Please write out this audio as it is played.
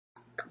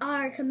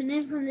are coming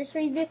in from this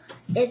review.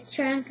 It's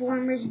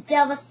Transformers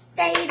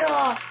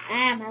Devastator.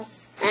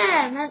 That's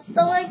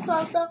the leg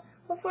popped up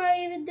before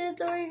I even did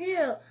the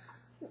review.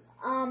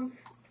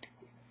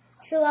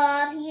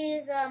 He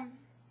is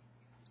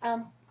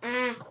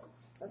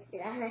let's do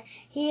that.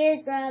 He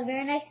is a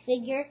very nice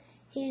figure.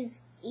 He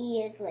is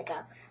like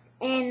a,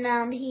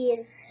 and he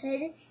is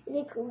hood.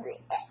 Like,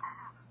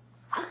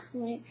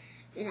 and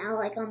now,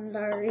 like on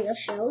the real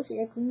shows, he's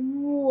like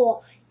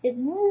whoa,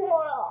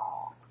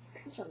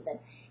 something.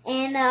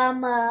 And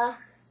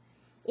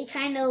he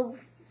kind of,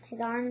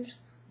 his arms,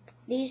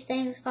 these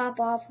things pop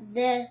off of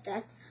this.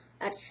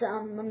 That's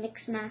a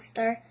mix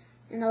master,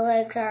 and the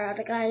legs are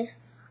other guys.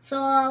 So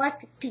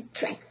let's do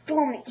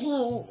transforming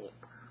him.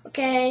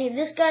 Okay,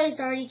 this guy is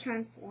already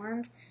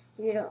transformed.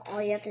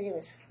 All you have to do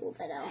is pull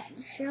that out on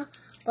the show.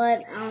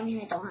 But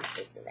you don't have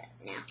to do that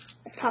now.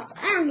 Let's pop the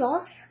arms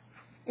off.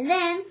 And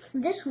then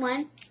this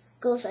one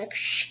goes like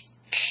shh,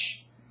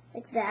 shh,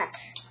 like that.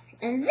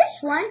 And this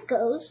one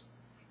goes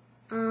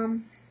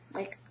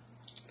like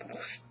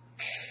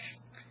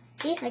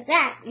see, like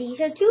that. These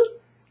are two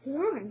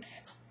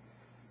arms.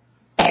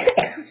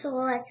 So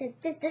let's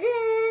hit the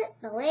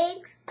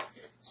legs.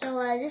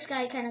 So this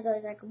guy kind of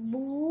goes like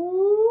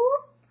boo.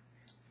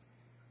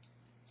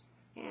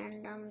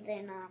 And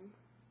then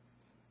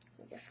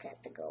you just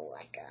have to go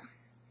like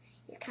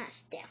you're kind of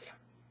stiff.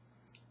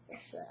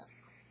 This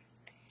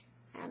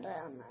and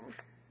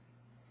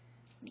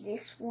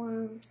this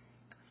one,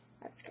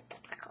 let's get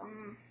that back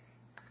on.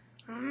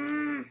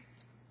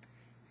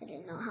 I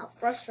didn't know how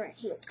frustrating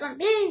he was gonna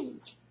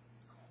be.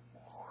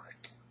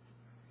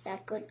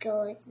 That could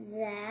go like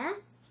that.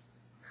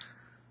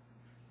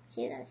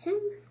 See, that's him.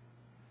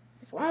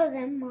 That's one of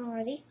them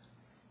already.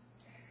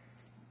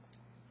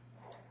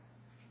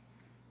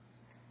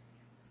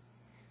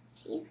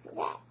 See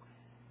that?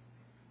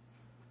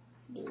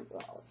 He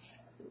rolls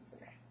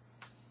over.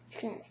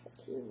 Can't say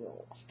he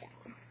rolls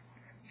down.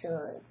 So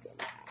let's get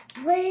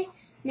that way.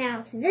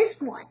 Now to this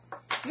one.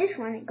 This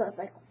one, it goes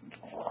like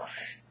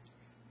whoosh.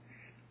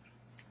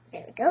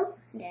 There we go.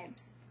 And then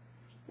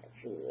let's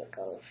see, it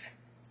goes.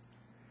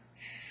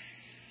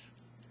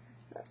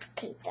 Let's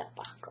keep that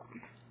back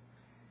on.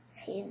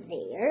 See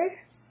there.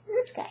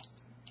 This guy.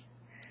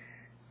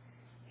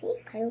 See,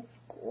 kind of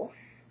cool.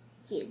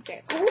 He's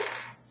very cool.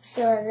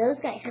 So those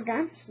guys are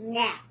done. So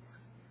now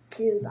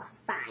to the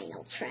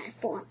final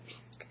transforming.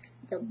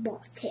 The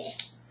body.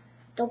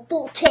 The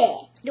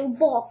body. The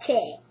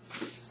body.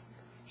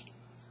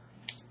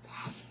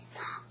 That's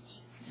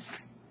nothing.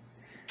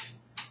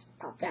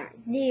 Pop that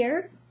right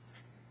there.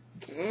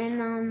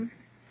 And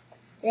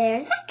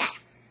there's that guy.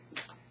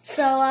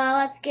 So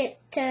let's get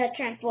to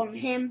transform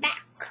him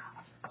back.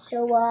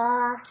 So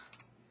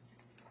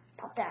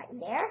pop that right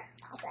there.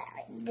 Pop that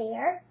right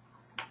there.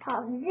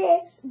 Pop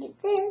this.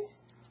 Get this.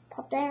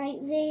 Pop that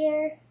right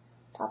there.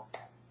 Pop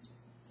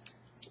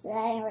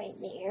that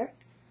right there.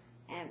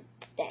 And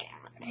put that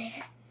right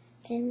there.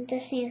 Then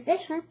just use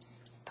this one.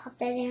 Pop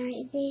that in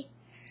right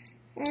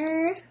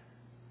there.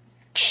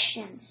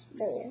 And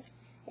there's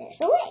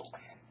the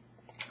legs.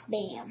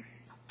 Bam.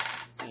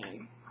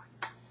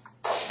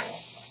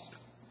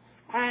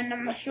 And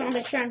I'm the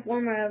strongest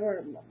transformer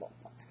ever.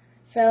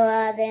 So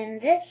then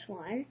this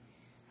one,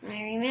 I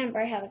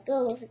remember how it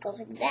goes. It goes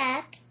like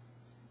that.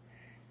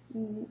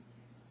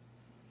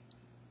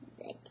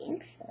 I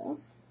think so.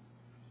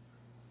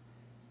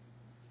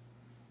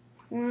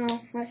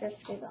 Well, let's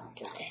just go on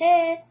to the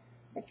head.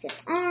 Let's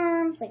get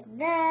arms like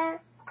that.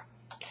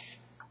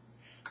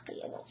 Oh,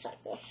 yeah, that's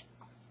like this.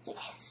 Like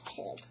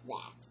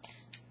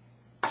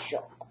that.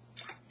 Sure.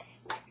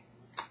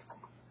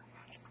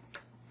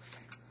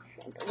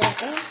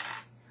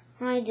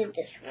 I did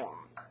this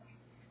wrong.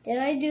 Did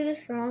I do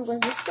this wrong? Was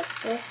this the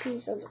first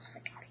piece or the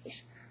second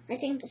piece? I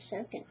think the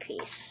second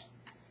piece.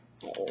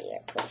 I really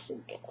are supposed to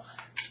do.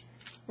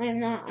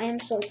 I am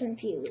so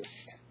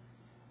confused.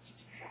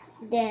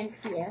 Then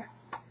yeah,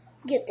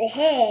 get the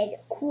head,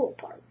 cool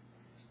part,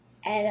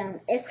 and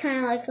it's kind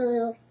of like a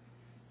little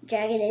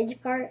jagged edge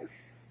part.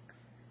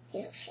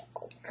 It's so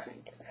cool,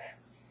 kind of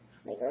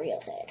like a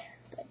real head.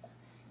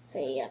 So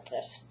you have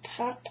this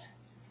top,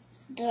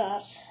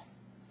 dot,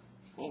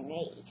 and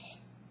right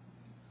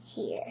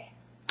here.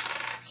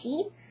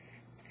 See?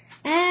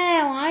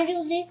 Why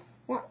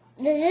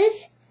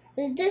does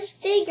this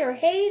figure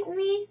hate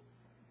me?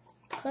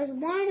 Cause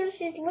why does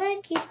his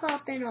leg keep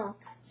popping off?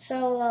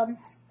 So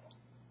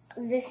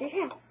this is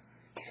him.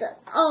 So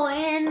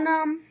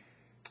and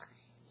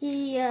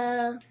he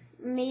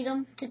made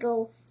him to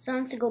go,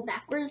 to go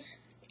backwards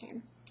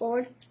and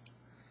forward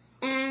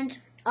and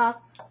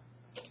up.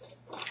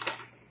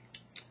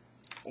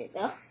 There you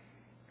go.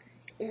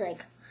 He's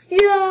like,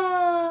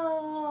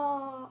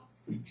 yeah.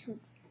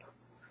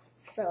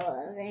 So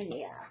then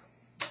yeah.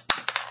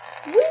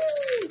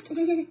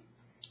 Woo!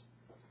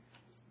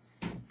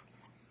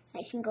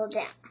 I can go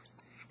down.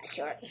 As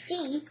you already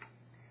see,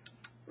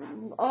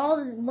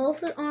 both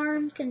the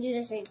arms can do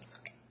the same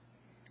thing.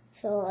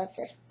 So let's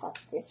just pop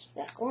this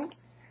back on.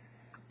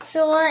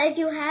 So if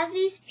you have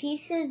these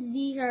pieces,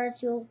 these are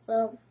two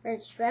little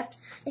red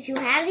strips. If you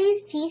have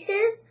these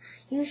pieces,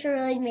 you should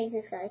really make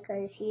this guy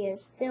because he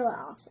is still an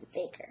awesome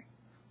faker.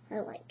 I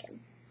like him.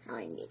 How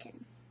I made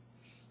him.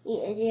 He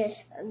is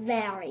just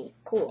very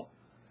cool.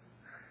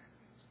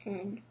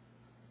 And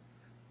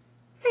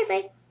bye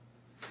bye.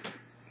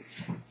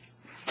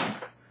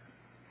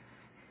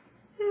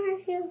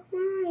 Where's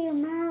your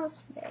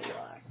mouse? There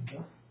you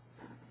are.